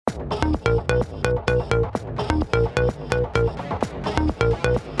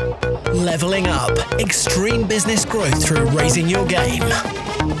Leveling up. Extreme business growth through raising your game.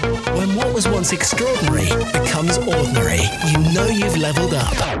 When what was once extraordinary becomes ordinary, you know you've leveled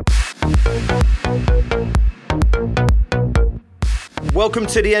up. Welcome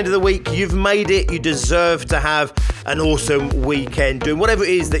to the end of the week. You've made it. You deserve to have an awesome weekend doing whatever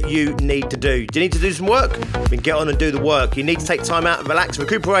it is that you need to do. Do you need to do some work? Then get on and do the work. You need to take time out and relax,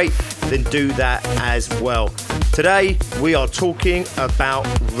 recuperate, then do that as well. Today, we are talking about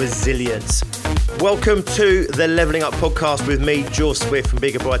resilience. Welcome to the Leveling Up Podcast with me, George Swift from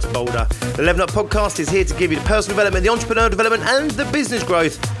Bigger, Brighter, Bolder. The Leveling Up Podcast is here to give you the personal development, the entrepreneur development, and the business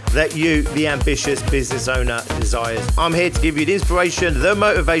growth that you, the ambitious business owner, desires. I'm here to give you the inspiration, the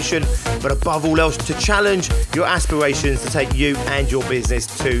motivation, but above all else, to challenge your aspirations to take you and your business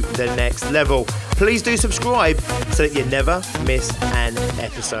to the next level. Please do subscribe so that you never miss an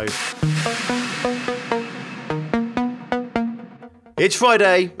episode. It's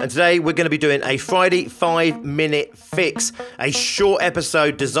Friday, and today we're going to be doing a Friday 5-minute fix, a short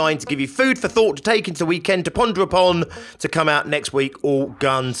episode designed to give you food for thought to take into the weekend, to ponder upon, to come out next week all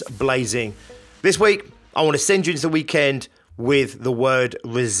guns blazing. This week, I want to send you into the weekend with the word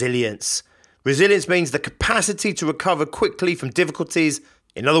resilience. Resilience means the capacity to recover quickly from difficulties.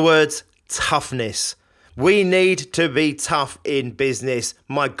 In other words, toughness. We need to be tough in business.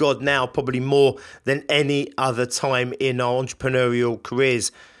 My God, now probably more than any other time in our entrepreneurial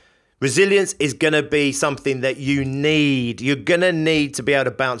careers. Resilience is going to be something that you need. You're going to need to be able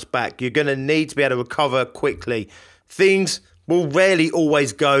to bounce back. You're going to need to be able to recover quickly. Things will rarely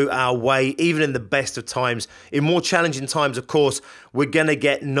always go our way, even in the best of times. In more challenging times, of course, we're going to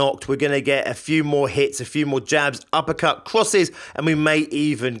get knocked. We're going to get a few more hits, a few more jabs, uppercut, crosses, and we may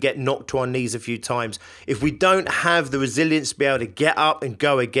even get knocked to our knees a few times. If we don't have the resilience to be able to get up and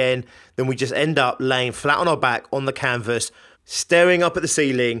go again, then we just end up laying flat on our back on the canvas, staring up at the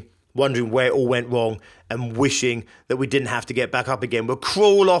ceiling, wondering where it all went wrong and wishing that we didn't have to get back up again. We'll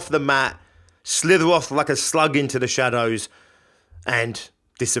crawl off the mat, slither off like a slug into the shadows, and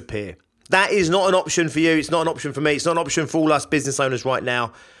disappear. That is not an option for you. It's not an option for me. It's not an option for all us business owners right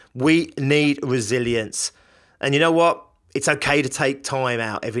now. We need resilience. And you know what? It's okay to take time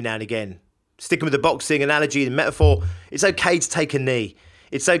out every now and again. Sticking with the boxing analogy and metaphor, it's okay to take a knee.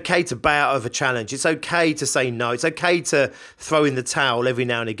 It's okay to bow out of a challenge. It's okay to say no. It's okay to throw in the towel every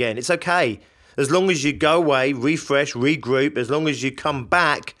now and again. It's okay. As long as you go away, refresh, regroup, as long as you come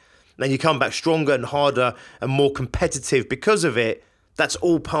back, and you come back stronger and harder and more competitive because of it, that's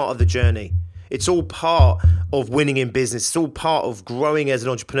all part of the journey. It's all part of winning in business. It's all part of growing as an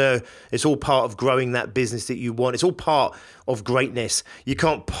entrepreneur. It's all part of growing that business that you want. It's all part of greatness. You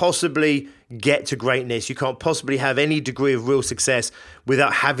can't possibly get to greatness. You can't possibly have any degree of real success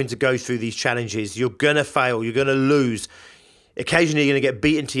without having to go through these challenges. You're going to fail. You're going to lose. Occasionally, you're going to get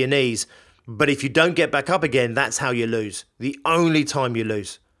beaten to your knees. But if you don't get back up again, that's how you lose. The only time you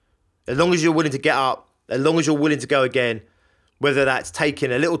lose. As long as you're willing to get up, as long as you're willing to go again, whether that's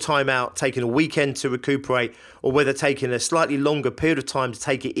taking a little time out, taking a weekend to recuperate, or whether taking a slightly longer period of time to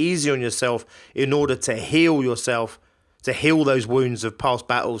take it easy on yourself in order to heal yourself, to heal those wounds of past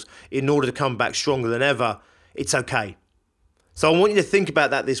battles, in order to come back stronger than ever, it's okay. So I want you to think about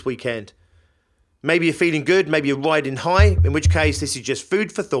that this weekend. Maybe you're feeling good, maybe you're riding high, in which case this is just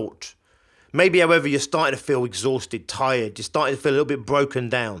food for thought. Maybe, however, you're starting to feel exhausted, tired, you're starting to feel a little bit broken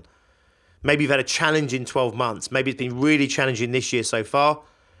down. Maybe you've had a challenge in 12 months. Maybe it's been really challenging this year so far,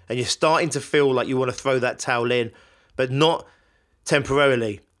 and you're starting to feel like you want to throw that towel in, but not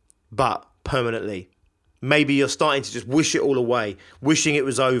temporarily, but permanently. Maybe you're starting to just wish it all away, wishing it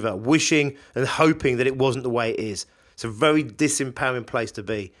was over, wishing and hoping that it wasn't the way it is. It's a very disempowering place to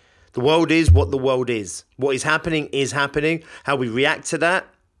be. The world is what the world is. What is happening. How we react to that,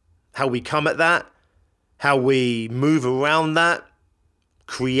 how we come at that, how we move around that,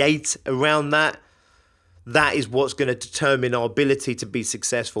 create around that, that is what's going to determine our ability to be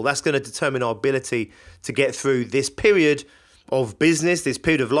successful. That's going to determine our ability to get through this period of business, this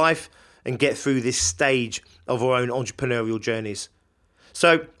period of life, and get through this stage of our own entrepreneurial journeys.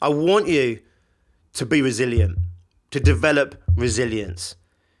 So I want you to be resilient, to develop resilience.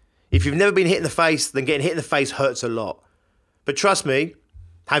 If you've never been hit in the face, then getting hit in the face hurts a lot. But trust me,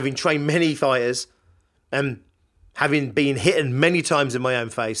 having trained many fighters and having been hit many times in my own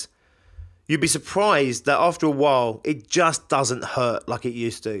face, you'd be surprised that after a while, it just doesn't hurt like it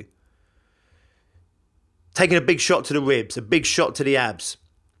used to. Taking a big shot to the ribs, a big shot to the abs.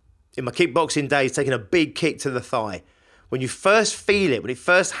 In my kickboxing days, taking a big kick to the thigh. When you first feel it, when it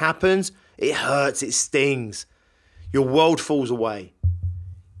first happens, it hurts, it stings. Your world falls away.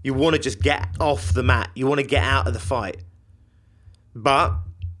 You want to just get off the mat. You want to get out of the fight. But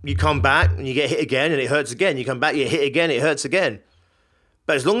you come back and you get hit again and it hurts again. You come back, you get hit again, it hurts again.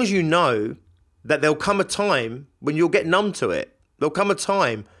 But as long as you know that there'll come a time when you'll get numb to it. There'll come a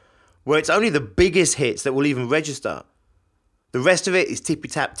time where it's only the biggest hits that will even register. The rest of it is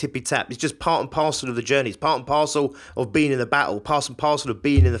tippy-tap, tippy-tap. It's just part and parcel of the journey. It's part and parcel of being in the battle, part and parcel of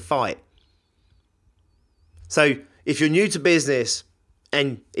being in the fight. So if you're new to business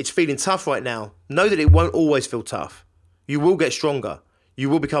and it's feeling tough right now, know that it won't always feel tough. You will get stronger. You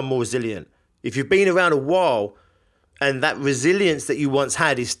will become more resilient. If you've been around a while and that resilience that you once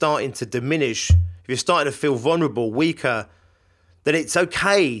had is starting to diminish, if you're starting to feel vulnerable, weaker, then it's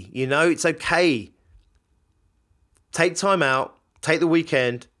okay, it's okay. Take time out, take the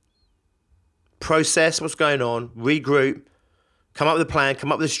weekend, process what's going on, regroup, come up with a plan,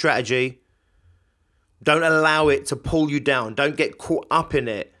 come up with a strategy. Don't allow it to pull you down. Don't get caught up in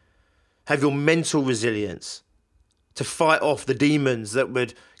it. Have your mental resilience to fight off the demons that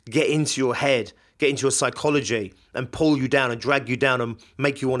would get into your head, get into your psychology and pull you down and drag you down and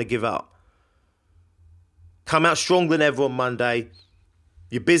make you want to give up. Come out stronger than ever on Monday.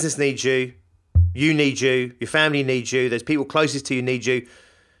 Your business needs you. You need you. Your family needs you. There's people closest to you need you.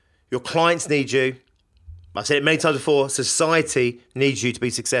 Your clients need you. I've said it many times before. Society needs you to be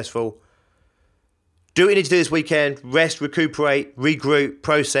successful. Do what you need to do this weekend. Rest, recuperate, regroup,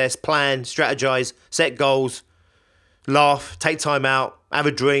 process, plan, strategize, set goals, laugh, take time out, have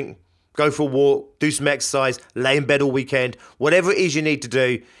a drink, go for a walk, do some exercise, lay in bed all weekend. Whatever it is you need to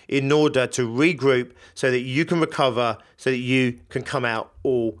do in order to regroup so that you can recover, so that you can come out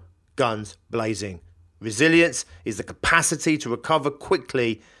all guns blazing. Resilience is the capacity to recover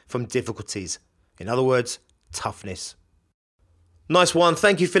quickly from difficulties. In other words, toughness. Nice one.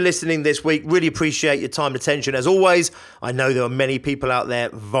 Thank you for listening this week. Really appreciate your time and attention. As always, I know there are many people out there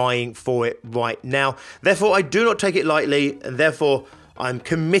vying for it right now. Therefore, I do not take it lightly, and therefore, I'm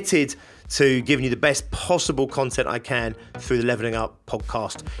committed to giving you the best possible content I can through the Leveling Up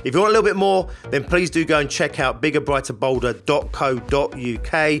podcast. If you want a little bit more, then please do go and check out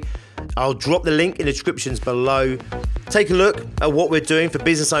biggerbrighterbolder.co.uk. I'll drop the link in the descriptions below. Take a look at what we're doing for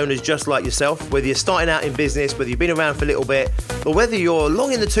business owners just like yourself, whether you're starting out in business, whether you've been around for a little bit, or whether you're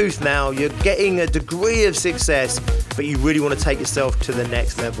long in the tooth now, you're getting a degree of success, but you really want to take yourself to the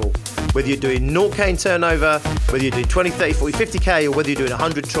next level. Whether you're doing 0k in turnover, whether you're doing 20, 30, 40, 50k, or whether you're doing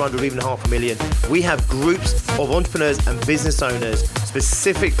 100, 200, or even $500,000, we have groups of entrepreneurs and business owners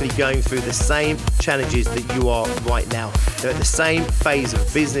specifically going through the same challenges that you are right now. They're at the same phase of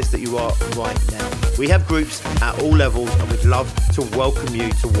business that you are right now. We have groups at all levels, and we'd love to welcome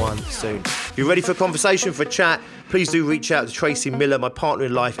you to one soon. If you're ready for a conversation, for a chat, please do reach out to Tracy Miller, my partner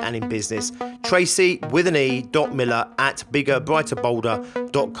in life and in business. Tracy with an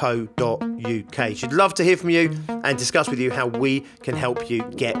e.miller@biggerbrighterbolder.co.uk. She'd love to hear from you and discuss with you how we can help you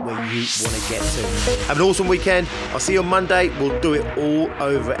get where you want to get to. Have an awesome weekend. I'll see you on Monday. We'll do it all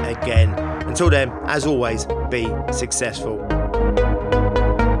over again. Until then, as always, be successful.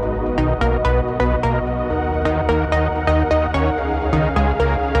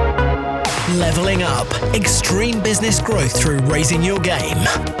 Leveling Up. Extreme business growth through raising your game.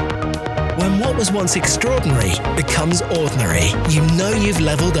 When what was once extraordinary becomes ordinary, you know you've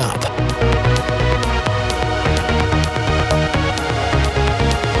leveled up.